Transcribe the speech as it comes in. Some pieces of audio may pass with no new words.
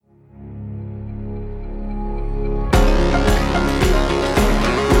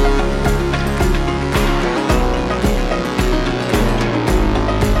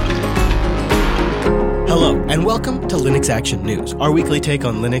and welcome to Linux Action News, our weekly take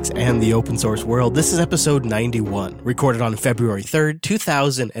on Linux and the open source world. This is episode 91, recorded on February 3rd,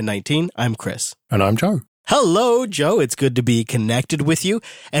 2019. I'm Chris. And I'm Joe. Hello, Joe. It's good to be connected with you,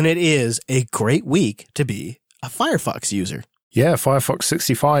 and it is a great week to be a Firefox user. Yeah, Firefox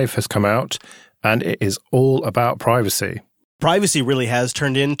 65 has come out, and it is all about privacy. Privacy really has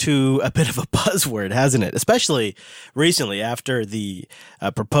turned into a bit of a buzzword, hasn't it? Especially recently after the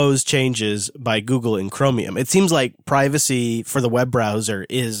proposed changes by Google in Chromium. It seems like privacy for the web browser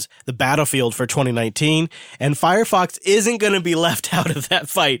is the battlefield for 2019, and Firefox isn't going to be left out of that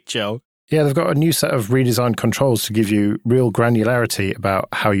fight, Joe. Yeah, they've got a new set of redesigned controls to give you real granularity about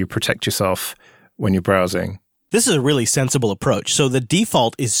how you protect yourself when you're browsing. This is a really sensible approach. So the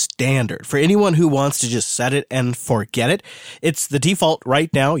default is standard. For anyone who wants to just set it and forget it, it's the default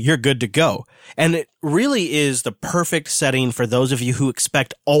right now. You're good to go. And it really is the perfect setting for those of you who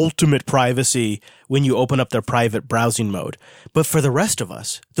expect ultimate privacy when you open up their private browsing mode. But for the rest of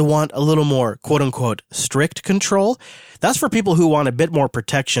us, that want a little more quote-unquote strict control, that's for people who want a bit more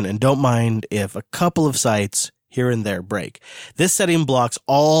protection and don't mind if a couple of sites here and there break. This setting blocks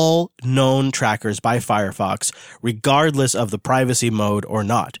all known trackers by Firefox, regardless of the privacy mode or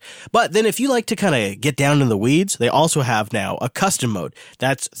not. But then if you like to kind of get down in the weeds, they also have now a custom mode.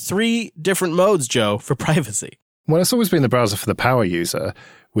 That's 3 different modes, Joe, for privacy. Well, it's always been the browser for the power user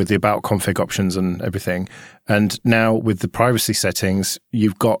with the about config options and everything. And now with the privacy settings,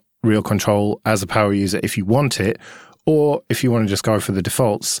 you've got real control as a power user if you want it. Or if you want to just go for the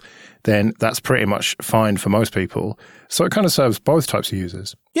defaults, then that's pretty much fine for most people. So it kind of serves both types of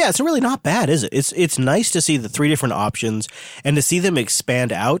users. Yeah, it's really not bad, is it? It's nice to see the 3 different options and to see them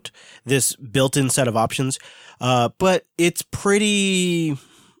expand out this built-in set of options. But it's pretty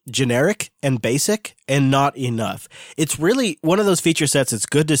generic and basic and not enough. It's really one of those feature sets it's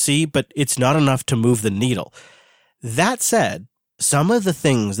good to see, but it's not enough to move the needle. That said, some of the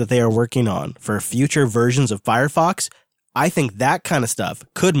things that they are working on for future versions of Firefox, I think that kind of stuff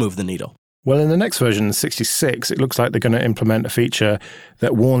could move the needle. Well, in the next version, 66, it looks like they're going to implement a feature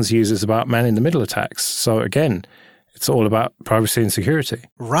that warns users about man-in-the-middle attacks. So again, it's all about privacy and security.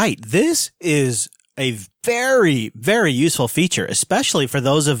 Right. This is a very, very useful feature, especially for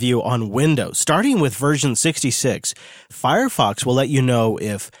those of you on Windows. Starting with version 66, Firefox will let you know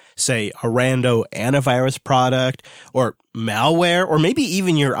if, say, a rando antivirus product or malware, or maybe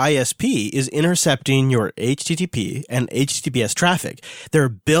even your ISP is intercepting your HTTP and HTTPS traffic. They're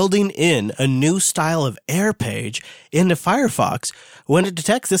building in a new style of error page into Firefox when it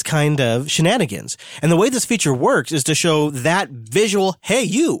detects this kind of shenanigans. And the way this feature works is to show that visual, hey,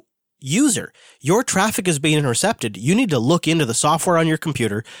 you, user, your traffic is being intercepted. You need to look into the software on your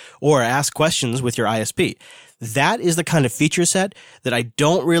computer or ask questions with your ISP. That is the kind of feature set that I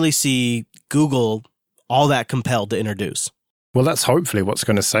don't really see Google all that compelled to introduce. Well, that's hopefully what's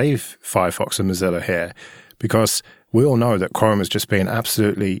going to save Firefox and Mozilla here, because we all know that Chrome has just been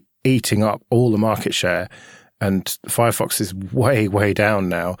absolutely eating up all the market share, and Firefox is way, way down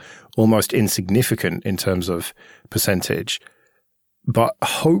now, almost insignificant in terms of percentage. But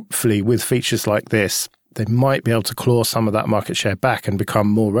hopefully with features like this, they might be able to claw some of that market share back and become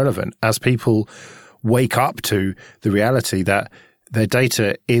more relevant as people wake up to the reality that their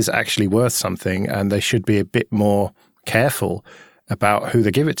data is actually worth something and they should be a bit more careful about who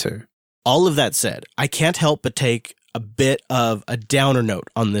they give it to. All of that said, I can't help but take a bit of a downer note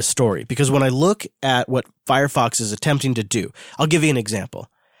on this story, because when I look at what Firefox is attempting to do, I'll give you an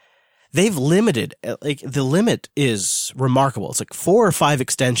example. They've limited, the limit is remarkable. It's like 4 or 5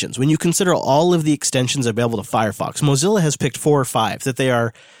 extensions. When you consider all of the extensions available to Firefox, Mozilla has picked 4 or 5 that they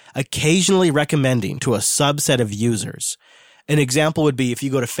are occasionally recommending to a subset of users. An example would be if you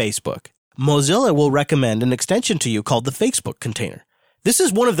go to Facebook. Mozilla will recommend an extension to you called the Facebook container. This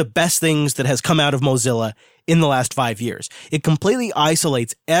is one of the best things that has come out of Mozilla in the last 5 years. It completely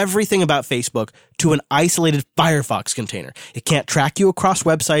isolates everything about Facebook to an isolated Firefox container. It can't track you across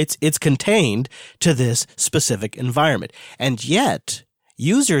websites. It's contained to this specific environment. And yet,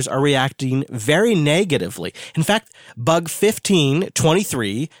 users are reacting very negatively. In fact, bug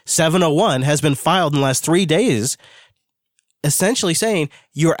 15.23.701 has been filed in the last 3 days, essentially saying,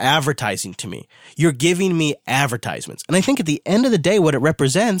 you're advertising to me. You're giving me advertisements. And I think at the end of the day, what it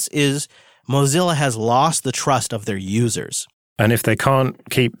represents is Mozilla has lost the trust of their users. And if they can't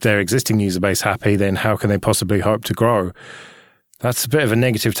keep their existing user base happy, then how can they possibly hope to grow? That's a bit of a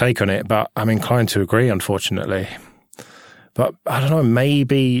negative take on it, but I'm inclined to agree, unfortunately. But I don't know,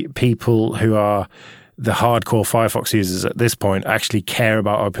 maybe people who are the hardcore Firefox users at this point actually care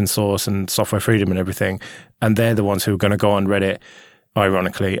about open source and software freedom and everything, and they're the ones who are going to go on Reddit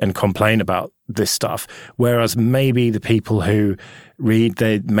ironically, and complain about this stuff. Whereas maybe the people who read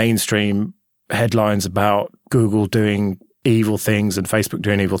the mainstream headlines about Google doing evil things and Facebook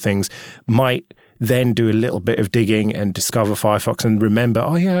doing evil things might then do a little bit of digging and discover Firefox and remember,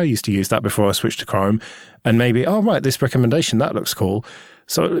 oh yeah, I used to use that before I switched to Chrome. And maybe, oh right, this recommendation, that looks cool.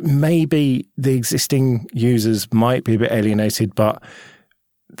 So maybe the existing users might be a bit alienated, but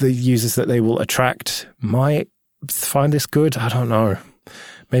the users that they will attract might find this good. I don't know.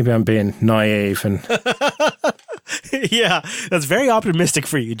 Maybe I'm being naive and yeah, that's very optimistic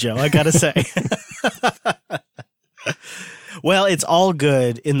for you, Joe, I gotta say. Well, it's all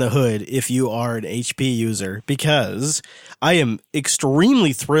good in the hood if you are an HP user, because I am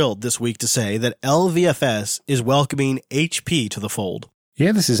extremely thrilled this week to say that LVFS is welcoming HP to the fold.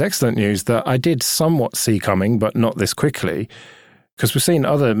 Yeah, this is excellent news that I did somewhat see coming, but not this quickly, because we've seen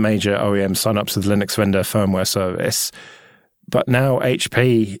other major OEMs sign up to the Linux vendor firmware service, but now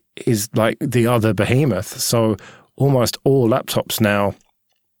HP is like the other behemoth. So almost all laptops now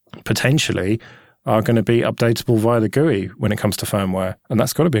potentially are going to be updatable via the GUI when it comes to firmware, and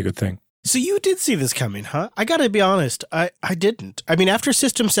that's got to be a good thing. So you did see this coming, huh? I got to be honest, I didn't. I mean, after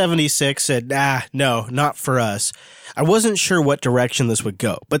System 76 said, no, not for us, I wasn't sure what direction this would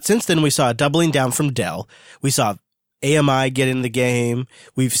go. But since then, we saw a doubling down from Dell. We saw AMI get in the game.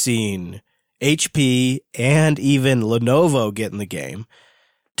 We've seen HP and even Lenovo get in the game.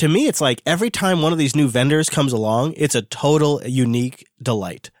 To me, it's like every time one of these new vendors comes along, it's a total unique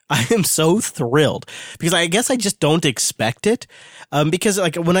delight. I am so thrilled because I guess I just don't expect it. Because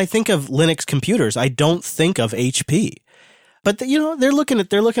like when I think of Linux computers, I don't think of HP. But they're looking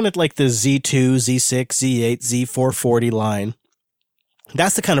at like the Z2, Z6, Z8, Z440 line.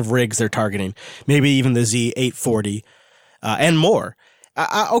 That's the kind of rigs they're targeting. Maybe even the Z840 and more.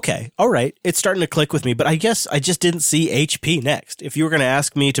 Okay, all right. It's starting to click with me, but I guess I just didn't see HP next. If you were going to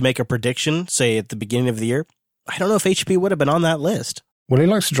ask me to make a prediction, say at the beginning of the year, I don't know if HP would have been on that list. Well, he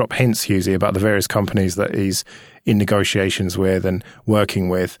likes to drop hints, Husey, about the various companies that he's in negotiations with and working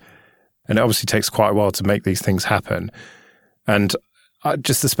with. And it obviously takes quite a while to make these things happen. And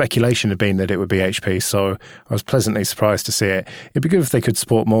just the speculation had been that it would be HP, so I was pleasantly surprised to see it. It'd be good if they could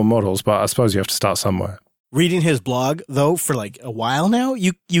support more models, but I suppose you have to start somewhere. Reading his blog, though, for like a while now,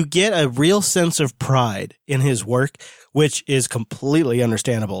 you get a real sense of pride in his work, which is completely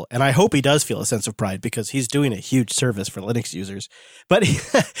understandable. And I hope he does feel a sense of pride because he's doing a huge service for Linux users. But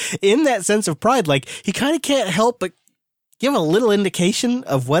in that sense of pride, like he kind of can't help but give a little indication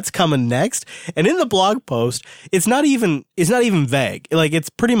of what's coming next. And in the blog post, it's not even vague. Like it's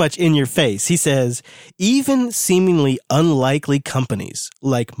pretty much in your face. He says, even seemingly unlikely companies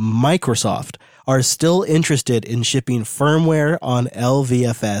like Microsoft are still interested in shipping firmware on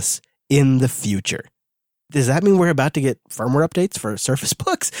LVFS in the future. Does that mean we're about to get firmware updates for Surface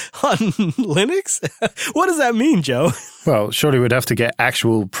Books on Linux? What does that mean, Joe? Well, surely we'd have to get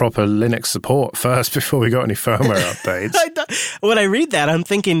actual proper Linux support first before we got any firmware updates. When I read that, I'm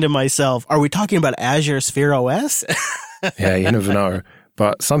thinking to myself, are we talking about Azure Sphere OS? Yeah, you never know.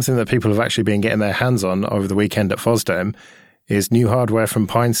 But something that people have actually been getting their hands on over the weekend at FOSDEM is new hardware from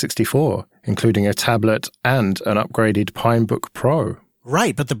Pine 64, including a tablet and an upgraded Pinebook Pro.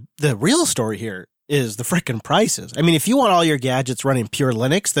 Right, but the real story here is the frickin' prices. I mean, if you want all your gadgets running pure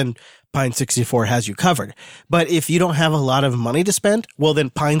Linux, then Pine 64 has you covered. But if you don't have a lot of money to spend, well, then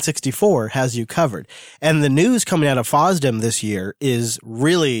Pine 64 has you covered. And the news coming out of FOSDEM this year is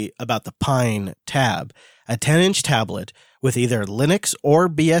really about the Pine Tab, a 10-inch tablet with either Linux or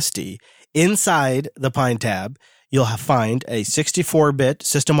BSD. Inside the Pine Tab, you'll find a 64-bit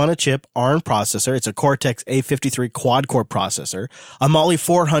system-on-a-chip ARM processor. It's a Cortex A53 quad-core processor, a Mali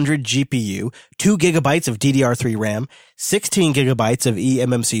 400 GPU, 2 gigabytes of DDR3 RAM, 16 gigabytes of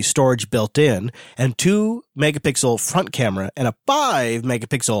eMMC storage built in, and 2-megapixel front camera and a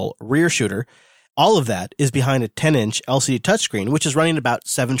 5-megapixel rear shooter. All of that is behind a 10-inch LCD touchscreen, which is running about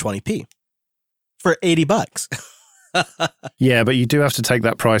 720p for $80. Yeah, but you do have to take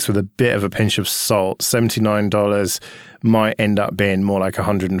that price with a bit of a pinch of salt. $79 might end up being more like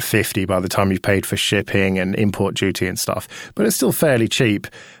 $150 by the time you've paid for shipping and import duty and stuff. But it's still fairly cheap.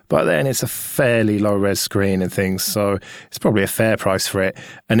 But then it's a fairly low-res screen and things, so it's probably a fair price for it.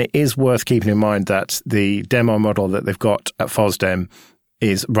 And it is worth keeping in mind that the demo model that they've got at FOSDEM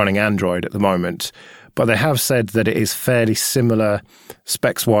is running Android at the moment. But they have said that it is fairly similar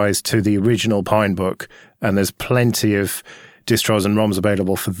specs-wise to the original Pinebook, and there's plenty of distros and ROMs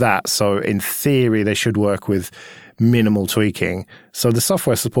available for that. So in theory, they should work with minimal tweaking. So the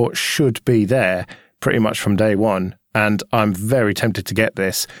software support should be there pretty much from day one. and I'm very tempted to get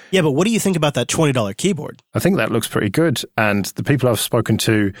this. Yeah, but what do you think about that $20 keyboard? I think that looks pretty good, and the people I've spoken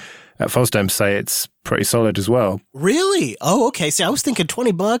to at FOSDEM say it's pretty solid as well. Really? Oh, okay. See, I was thinking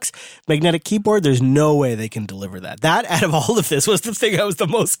 $20, magnetic keyboard. There's no way they can deliver that. That, out of all of this, was the thing I was the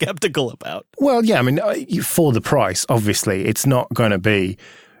most skeptical about. Well, yeah, I mean, for the price, obviously, it's not going to be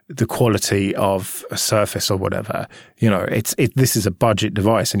the quality of a Surface or whatever. You know, this is a budget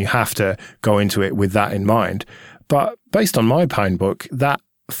device, and you have to go into it with that in mind. But based on my Pinebook, that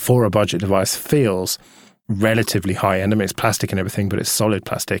for a budget device feels relatively high end. I mean, it's plastic and everything, but it's solid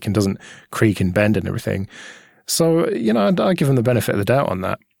plastic and doesn't creak and bend and everything. So, you know, I give them the benefit of the doubt on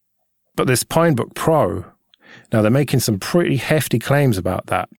that. But this Pinebook Pro, now they're making some pretty hefty claims about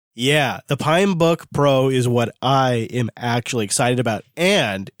that. Yeah, the Pinebook Pro is what I am actually excited about.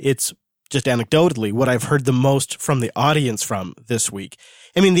 And it's just anecdotally what I've heard the most from the audience from this week.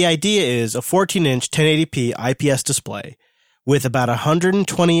 I mean, the idea is a 14-inch 1080p IPS display with about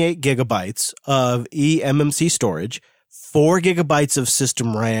 128 gigabytes of eMMC storage, 4 gigabytes of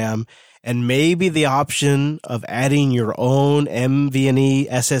system RAM, and maybe the option of adding your own NVMe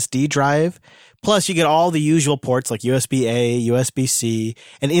SSD drive. Plus, you get all the usual ports like USB-A, USB-C,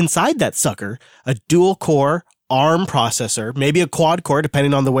 and inside that sucker, a dual-core ARM processor, maybe a quad-core,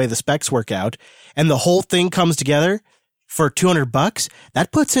 depending on the way the specs work out, and the whole thing comes together for $200.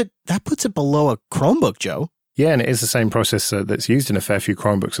 That puts it below a Chromebook, Joe. Yeah, and it is the same processor that's used in a fair few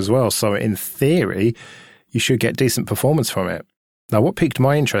Chromebooks as well. So in theory, you should get decent performance from it. Now, what piqued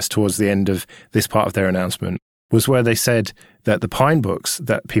my interest towards the end of this part of their announcement was where they said that the Pinebooks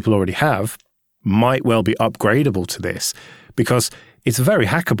that people already have might well be upgradable to this, because it's very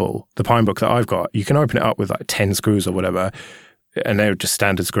hackable. The Pinebook that I've got, you can open it up with like 10 screws or whatever, and they're just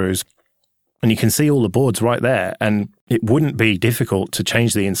standard screws. And you can see all the boards right there, and it wouldn't be difficult to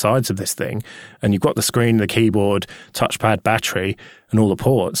change the insides of this thing. And you've got the screen, the keyboard, touchpad, battery, and all the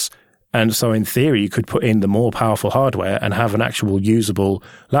ports. And so in theory, you could put in the more powerful hardware and have an actual usable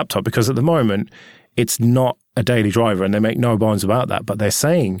laptop, because at the moment, it's not a daily driver, and they make no bones about that. But they're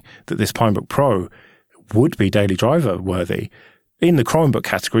saying that this Pinebook Pro would be daily driver worthy. In the Chromebook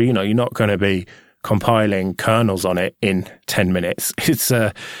category, you know, you're not going to be compiling kernels on it in 10 minutes. It's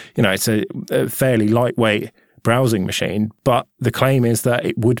a fairly lightweight browsing machine, but the claim is that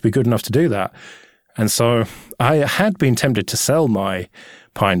it would be good enough to do that. And so I had been tempted to sell my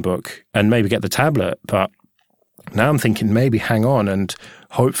Pinebook and maybe get the tablet, but now I'm thinking maybe hang on, and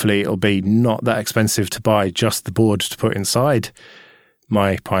hopefully it'll be not that expensive to buy just the board to put inside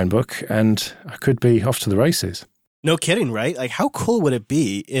my Pinebook, and I could be off to the races. No kidding, right? Like, how cool would it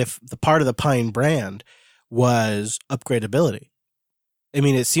be if the part of the Pine brand was upgradability? I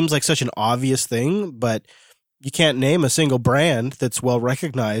mean, it seems like such an obvious thing, but you can't name a single brand that's well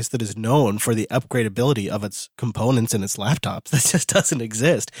recognized that is known for the upgradability of its components and its laptops. That just doesn't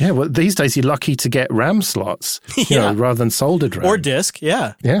exist. Yeah, well, these days you're lucky to get RAM slots, you know, rather than soldered RAM. Or disk,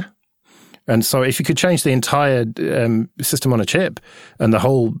 yeah. Yeah. And so if you could change the entire system on a chip and the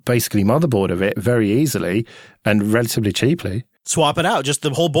whole basically motherboard of it very easily and relatively cheaply. Swap it out, just the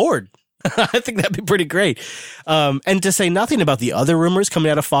whole board. I think that'd be pretty great. And to say nothing about the other rumors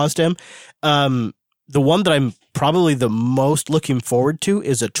coming out of FOSDEM, the one that I'm probably the most looking forward to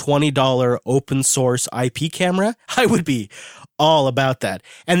is a $20 open source IP camera. I would be all about that.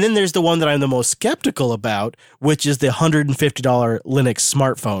 And then there's the one that I'm the most skeptical about, which is the $150 Linux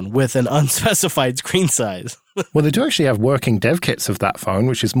smartphone with an unspecified screen size. Well, they do actually have working dev kits of that phone,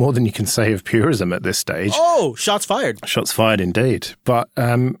 which is more than you can say of Purism at this stage. Oh, shots fired. Shots fired indeed. But,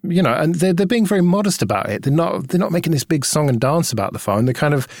 you know, and they're being very modest about it. They're not making this big song and dance about the phone. They're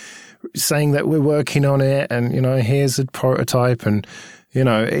kind of saying that we're working on it and, you know, here's a prototype, and, you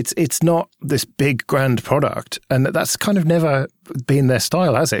know, it's not this big grand product. And that's kind of never been their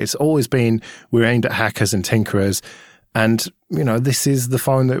style, has it? It's always been, we're aimed at hackers and tinkerers, and, you know, this is the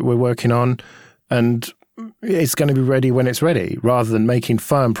phone that we're working on, and it's going to be ready when it's ready, rather than making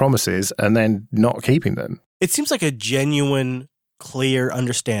firm promises and then not keeping them. It seems like a genuine, clear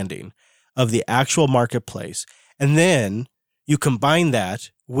understanding of the actual marketplace. And then you combine that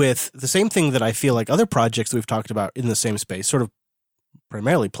with the same thing that I feel like other projects we've talked about in the same space, sort of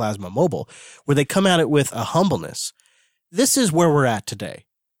primarily Plasma Mobile, where they come at it with a humbleness. This is where we're at today.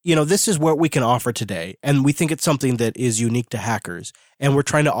 You know, this is what we can offer today, and we think it's something that is unique to hackers, and we're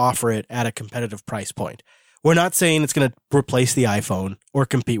trying to offer it at a competitive price point. We're not saying it's going to replace the iPhone or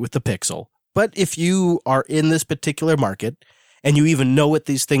compete with the Pixel, but if you are in this particular market and you even know what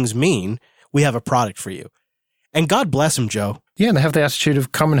these things mean, we have a product for you. And God bless them, Joe. Yeah, and they have the attitude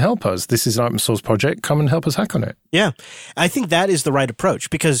of come and help us. This is an open source project. Come and help us hack on it. Yeah, I think that is the right approach,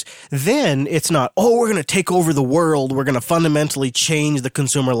 because then it's not, oh, we're going to take over the world. We're going to fundamentally change the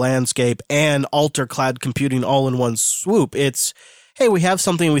consumer landscape and alter cloud computing all in one swoop. It's, hey, we have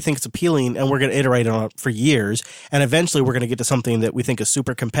something we think is appealing and we're going to iterate on it for years. And eventually we're going to get to something that we think is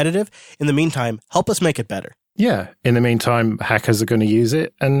super competitive. In the meantime, help us make it better. Yeah. In the meantime, hackers are going to use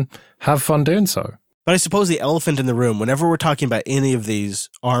it and have fun doing so. But I suppose the elephant in the room, whenever we're talking about any of these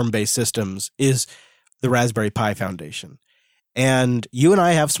ARM-based systems, is the Raspberry Pi Foundation. And you and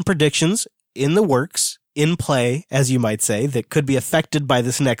I have some predictions in the works, in play, as you might say, that could be affected by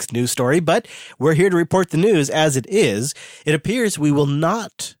this next news story. But we're here to report the news as it is. It appears we will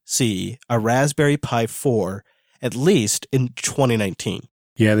not see a Raspberry Pi 4, at least in 2019.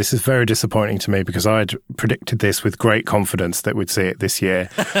 Yeah, this is very disappointing to me because I'd predicted this with great confidence that we'd see it this year.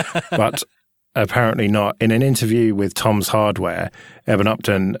 But apparently not. In an interview with Tom's Hardware, Eben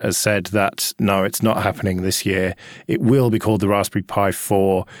Upton has said that, no, it's not happening this year. It will be called the Raspberry Pi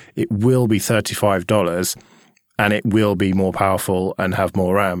 4. It will be $35, and it will be more powerful and have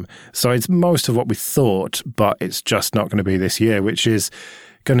more RAM. So it's most of what we thought, but it's just not going to be this year, which is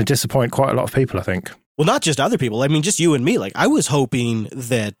going to disappoint quite a lot of people, I think. Well, not just other people. I mean, just you and me. Like, I was hoping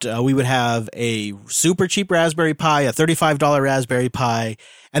that we would have a super cheap Raspberry Pi, a $35 Raspberry Pi,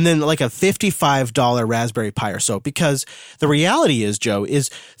 and then like a $55 Raspberry Pi or so. Because the reality is, Joe, is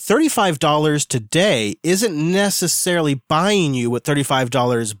 $35 today isn't necessarily buying you what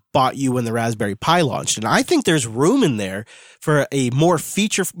 $35 bought you when the Raspberry Pi launched. And I think there's room in there for a more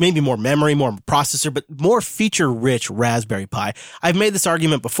feature, maybe more memory, more processor, but more feature-rich Raspberry Pi. I've made this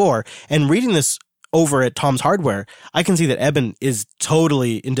argument before, and reading this over at Tom's Hardware, I can see that Eben is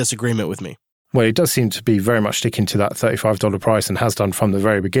totally in disagreement with me. Well, it does seem to be very much sticking to that $35 price and has done from the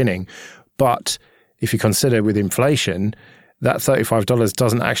very beginning. But if you consider with inflation, that $35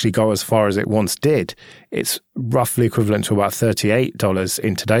 doesn't actually go as far as it once did. It's roughly equivalent to about $38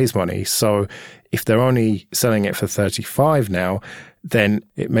 in today's money. So if they're only selling it for $35 now, then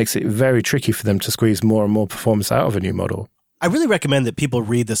it makes it very tricky for them to squeeze more and more performance out of a new model. I really recommend that people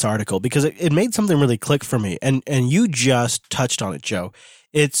read this article because it made something really click for me. And you just touched on it, Joe.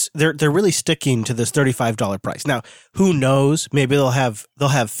 They're really sticking to this $35 price. Now, who knows? Maybe they'll have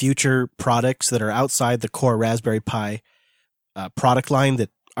future products that are outside the core Raspberry Pi product line that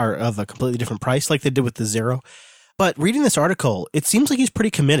are of a completely different price, like they did with the Zero. But reading this article, it seems like he's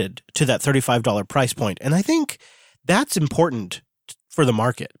pretty committed to that $35 price point. And I think that's important for the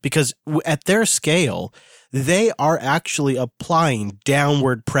market because at their scale, they are actually applying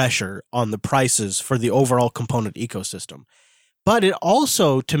downward pressure on the prices for the overall component ecosystem. But it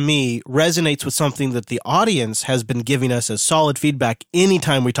also, to me, resonates with something that the audience has been giving us as solid feedback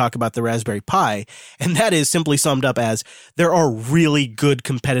anytime we talk about the Raspberry Pi, and that is simply summed up as there are really good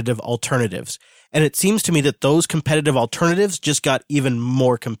competitive alternatives. And it seems to me that those competitive alternatives just got even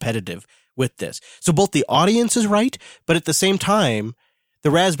more competitive with this. So both the audience is right, but at the same time,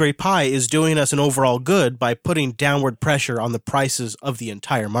 the Raspberry Pi is doing us an overall good by putting downward pressure on the prices of the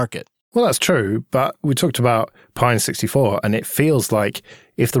entire market. Well, that's true, but we talked about Pi 64, and it feels like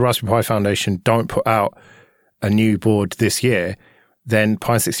if the Raspberry Pi Foundation don't put out a new board this year, then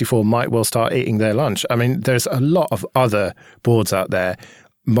Pi 64 might well start eating their lunch. I mean, there's a lot of other boards out there.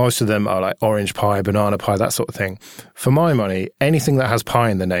 Most of them are like Orange Pi, Banana Pi, that sort of thing. For my money, anything that has Pi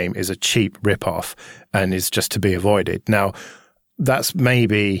in the name is a cheap rip-off and is just to be avoided. Now, that's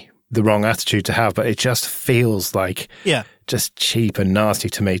maybe the wrong attitude to have, but it just feels like just cheap and nasty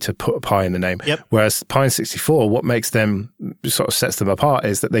to me to put a Pi in the name. Yep. Whereas Pi 64, what makes them, sort of sets them apart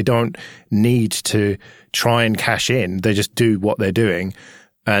is that they don't need to try and cash in. They just do what they're doing.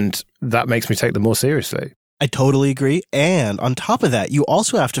 And that makes me take them more seriously. I totally agree. And on top of that, you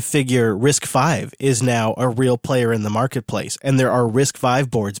also have to figure RISC-V is now a real player in the marketplace, and there are RISC-V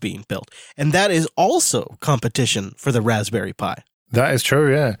boards being built. And that is also competition for the Raspberry Pi. That is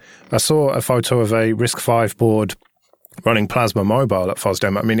true, yeah. I saw a photo of a RISC-V board running Plasma Mobile at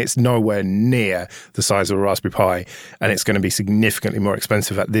FOSDEM. I mean, it's nowhere near the size of a Raspberry Pi, and it's going to be significantly more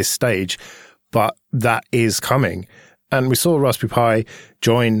expensive at this stage, but that is coming. And we saw Raspberry Pi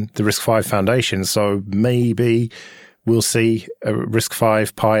join the RISC-V Foundation, so maybe we'll see a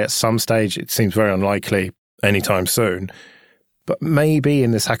RISC-V Pi at some stage. It seems very unlikely anytime soon. But maybe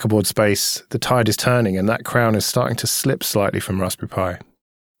in this hackerboard space, the tide is turning and that crown is starting to slip slightly from Raspberry Pi.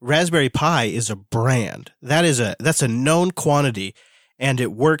 Raspberry Pi is a brand. That's a known quantity, and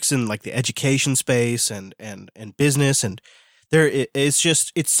it works in like the education space and business, and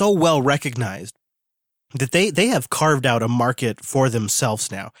it's so well recognized that they have carved out a market for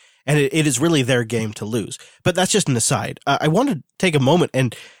themselves now. And it is really their game to lose. But that's just an aside. I want to take a moment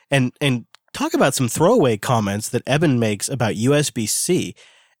and talk about some throwaway comments that Eben makes about USB-C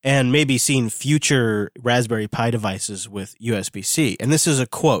and maybe seeing future Raspberry Pi devices with USB-C. And this is a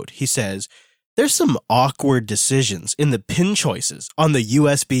quote. He says, "There's some awkward decisions in the pin choices on the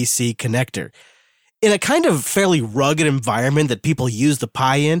USB-C connector. In a kind of fairly rugged environment that people use the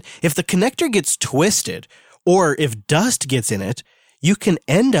Pi in, if the connector gets twisted or if dust gets in it, you can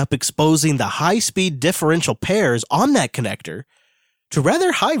end up exposing the high-speed differential pairs on that connector to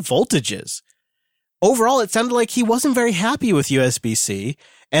rather high voltages." Overall, it sounded like he wasn't very happy with USB-C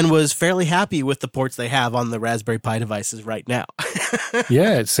and was fairly happy with the ports they have on the Raspberry Pi devices right now.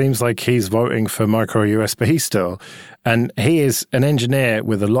 Yeah, it seems like he's voting for micro USB still. And he is an engineer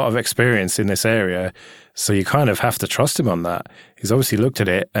with a lot of experience in this area, so you kind of have to trust him on that. He's obviously looked at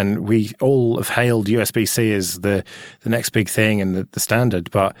it, and we all have hailed USB-C as the next big thing and the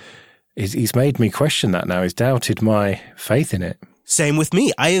standard, but he's made me question that now. He's doubted my faith in it. Same with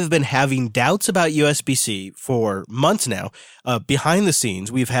me. I have been having doubts about USB-C for months now. Behind the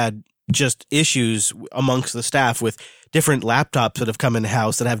scenes, we've had just issues amongst the staff with different laptops that have come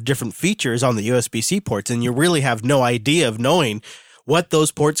in-house that have different features on the USB-C ports, and you really have no idea of knowing what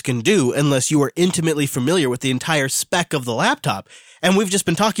those ports can do unless you are intimately familiar with the entire spec of the laptop. And we've just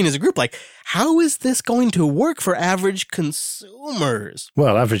been talking as a group, like, how is this going to work for average consumers?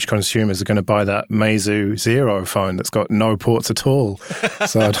 Well, average consumers are going to buy that Meizu Zero phone that's got no ports at all.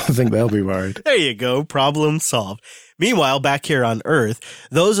 So I don't think they'll be worried. There you go. Problem solved. Meanwhile, back here on Earth,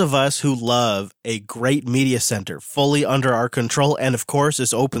 those of us who love a great media center fully under our control and, of course,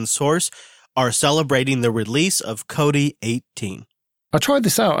 is open source, are celebrating the release of Kodi 18. I tried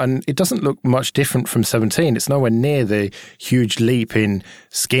this out and it doesn't look much different from 17. It's nowhere near the huge leap in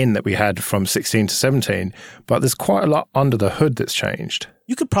skin that we had from 16 to 17, but there's quite a lot under the hood that's changed.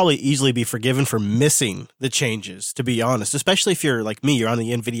 You could probably easily be forgiven for missing the changes, to be honest, especially if you're like me, you're on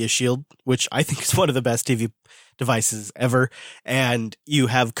the NVIDIA Shield, which I think is one of the best TV devices ever, and you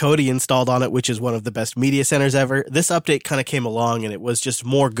have Kodi installed on it, which is one of the best media centers ever. This update kind of came along and it was just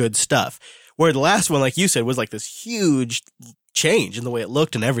more good stuff, where the last one, like you said, was like this huge change in the way it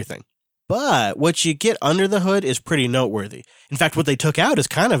looked and everything. But what you get under the hood is pretty noteworthy. In fact, what they took out is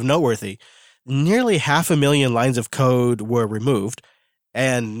kind of noteworthy. Nearly 500,000 lines of code were removed,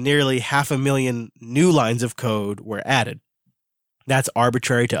 and nearly 500,000 new lines of code were added. That's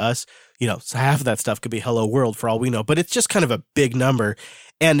arbitrary to us. You know, so half of that stuff could be hello world for all we know, but it's just kind of a big number,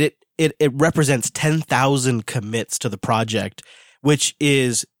 and it represents 10,000 commits to the project, which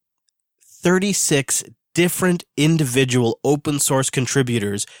is 36 different individual open source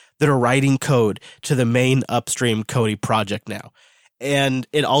contributors that are writing code to the main upstream Kodi project now. And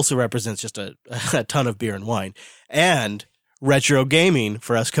it also represents just a ton of beer and wine and retro gaming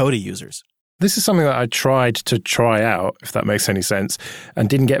for us Kodi users. This is something that I tried to try out, if that makes any sense, and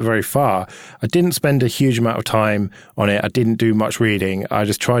didn't get very far. I didn't spend a huge amount of time on it. I didn't do much reading. I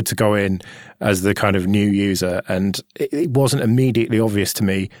just tried to go in as the kind of new user, and it wasn't immediately obvious to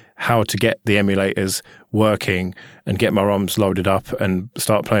me how to get the emulators working and get my ROMs loaded up and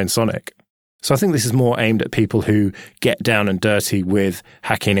start playing Sonic. So I think this is more aimed at people who get down and dirty with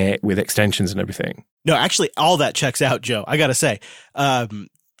hacking it, with extensions and everything. No, actually, all that checks out, Joe. I got to say,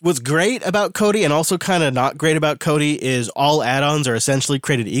 what's great about Kodi and also kind of not great about Kodi is all add-ons are essentially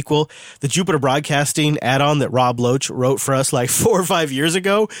created equal. The Jupiter Broadcasting add-on that Rob Loach wrote for us like 4 or 5 years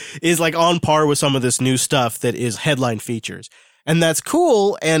ago is like on par with some of this new stuff that is headline features. And that's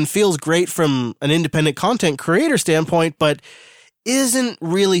cool and feels great from an independent content creator standpoint, but isn't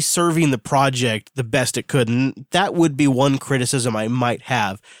really serving the project the best it could. And that would be one criticism I might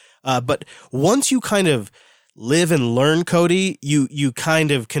have. But once you kind of live and learn Kodi, you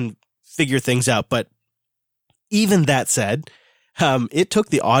kind of can figure things out. But even that said, it took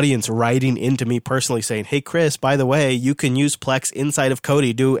the audience writing into me personally saying, hey, Chris, by the way, you can use Plex inside of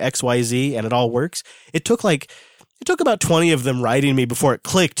Kodi, do XYZ, and it all works. It took about 20 of them writing me before it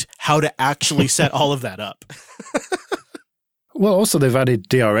clicked how to actually set all of that up. Well, also they've added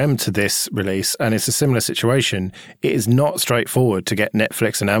DRM to this release, and it's a similar situation. It is not straightforward to get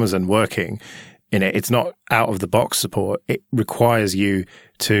Netflix and Amazon working in it. It's not out-of-the-box support. It requires you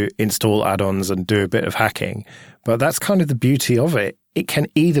to install add-ons and do a bit of hacking. But that's kind of the beauty of it. It can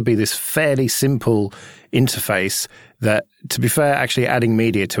either be this fairly simple interface that, to be fair, actually adding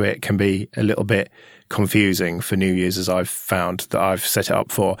media to it can be a little bit confusing for new users, I've found, that I've set it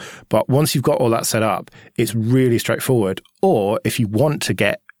up for. But once you've got all that set up, it's really straightforward. Or if you want to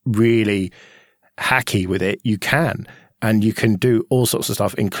get really hacky with it, you can. And you can do all sorts of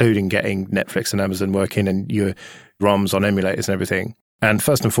stuff, including getting Netflix and Amazon working and your ROMs on emulators and everything. And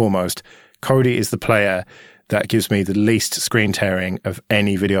first and foremost, Kodi is the player that gives me the least screen tearing of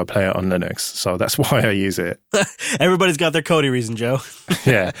any video player on Linux. So that's why I use it. Everybody's got their Kodi reason, Joe.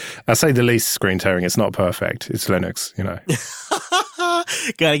 Yeah. I say the least screen tearing. It's not perfect. It's Linux, you know.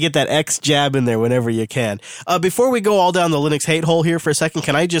 Got to get that X jab in there whenever you can. Before we go all down the Linux hate hole here for a second,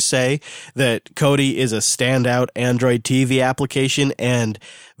 can I just say that Kodi is a standout Android TV application, and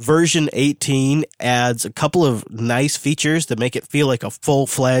version 18 adds a couple of nice features that make it feel like a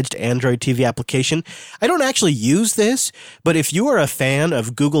full-fledged Android TV application. I don't actually use this, but if you are a fan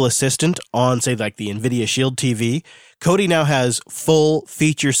of Google Assistant on, say, like the NVIDIA Shield TV, Kodi now has full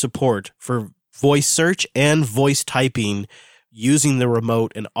feature support for voice search and voice typing using the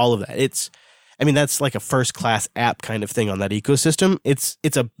remote and all of that. That's like a first-class app kind of thing on that ecosystem. It's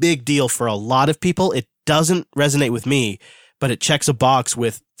a big deal for a lot of people. It doesn't resonate with me, but it checks a box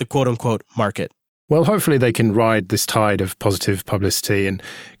with the quote-unquote market. Well, hopefully they can ride this tide of positive publicity and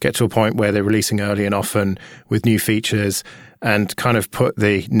get to a point where they're releasing early and often with new features and kind of put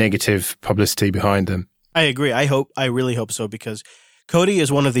the negative publicity behind them. I agree. I really hope so, because Kodi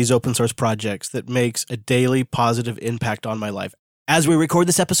is one of these open source projects that makes a daily positive impact on my life. As we record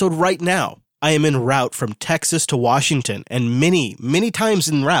this episode right now, I am en route from Texas to Washington, and many, many times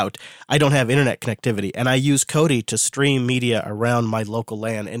en route, I don't have internet connectivity, and I use Kodi to stream media around my local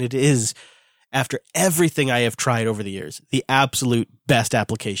LAN, and it is, after everything I have tried over the years, the absolute best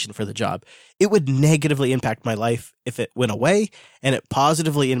application for the job. It would negatively impact my life if it went away, and it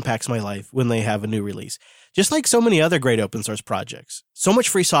positively impacts my life when they have a new release. Just like so many other great open source projects, so much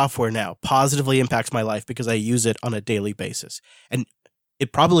free software now positively impacts my life because I use it on a daily basis. And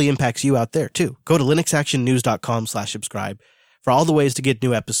it probably impacts you out there too. Go to linuxactionnews.com/subscribe for all the ways to get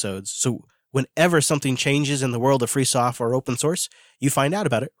new episodes. So whenever something changes in the world of free software or open source, you find out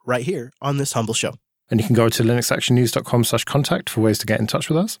about it right here on this humble show. And you can go to linuxactionnews.com/contact for ways to get in touch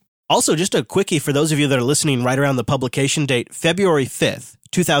with us. Also, just a quickie for those of you that are listening right around the publication date, February 5th,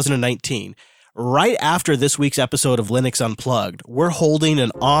 2019. Right after this week's episode of Linux Unplugged, we're holding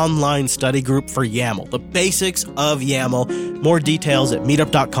an online study group for YAML, the basics of YAML. More details at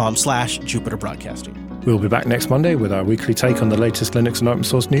meetup.com/Jupiter Broadcasting. We'll be back next Monday with our weekly take on the latest Linux and open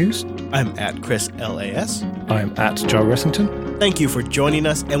source news. I'm at Chris LAS. I'm at Joe Ressington. Thank you for joining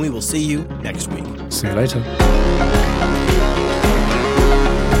us, and we will see you next week. See you later.